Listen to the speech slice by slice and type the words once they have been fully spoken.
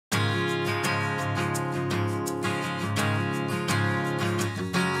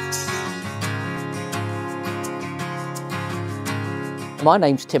My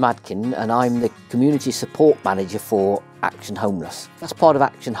name's Tim Adkin and I'm the Community Support Manager for Action Homeless. That's part of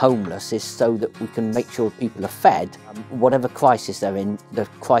Action Homeless is so that we can make sure people are fed. Whatever crisis they're in, the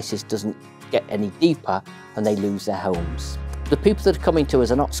crisis doesn't get any deeper and they lose their homes. The people that are coming to us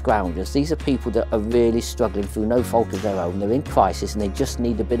are not scroungers. These are people that are really struggling through no fault of their own. They're in crisis and they just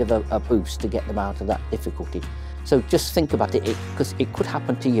need a bit of a boost to get them out of that difficulty. So just think about it, because it could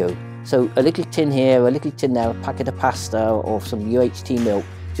happen to you. So a little tin here, a little tin there, a packet of pasta or some UHT milk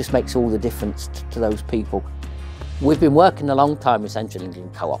just makes all the difference to those people. We've been working a long time with Central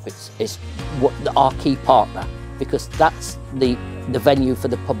England Co-op. It's our key partner, because that's the venue for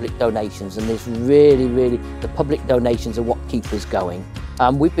the public donations, and there's really the public donations are what keep us going.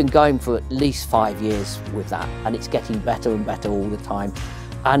 We've been going for at least 5 years with that, and it's getting better and better all the time.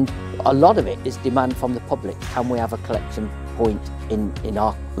 And a lot of it is demand from the public. Can we have a collection point in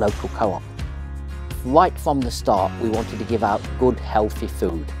our local co-op? Right from the start, we wanted to give out good, healthy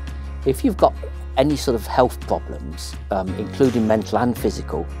food. If you've got any sort of health problems, including mental and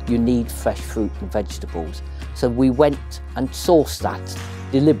physical, you need fresh fruit and vegetables. So we went and sourced that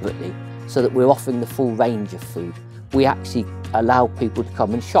deliberately so that we're offering the full range of food. We actually allow people to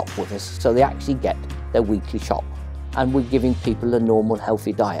come and shop with us, so they actually get their weekly shop. And we're giving people a normal,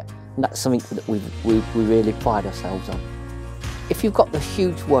 healthy diet. And that's something that we really pride ourselves on. If you've got the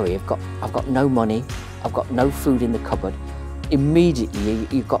huge worry, I've got no money, I've got no food in the cupboard, immediately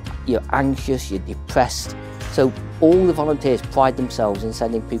you're anxious, you're depressed. So all the volunteers pride themselves in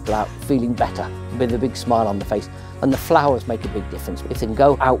sending people out feeling better, with a big smile on the face. And the flowers make a big difference. If they can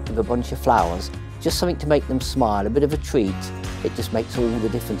go out with a bunch of flowers, just something to make them smile, a bit of a treat, it just makes all the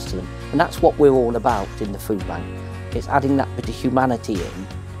difference to them. And that's what we're all about in the food bank. It's adding that bit of humanity in,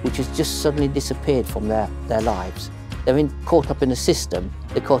 which has just suddenly disappeared from their lives. They're caught up in a system,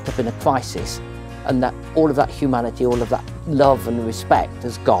 they're caught up in a crisis, and that all of that humanity, all of that love and respect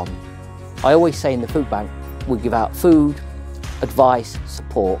has gone. I always say in the food bank, we give out food, advice,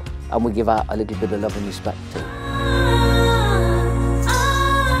 support, and we give out a little bit of love and respect too.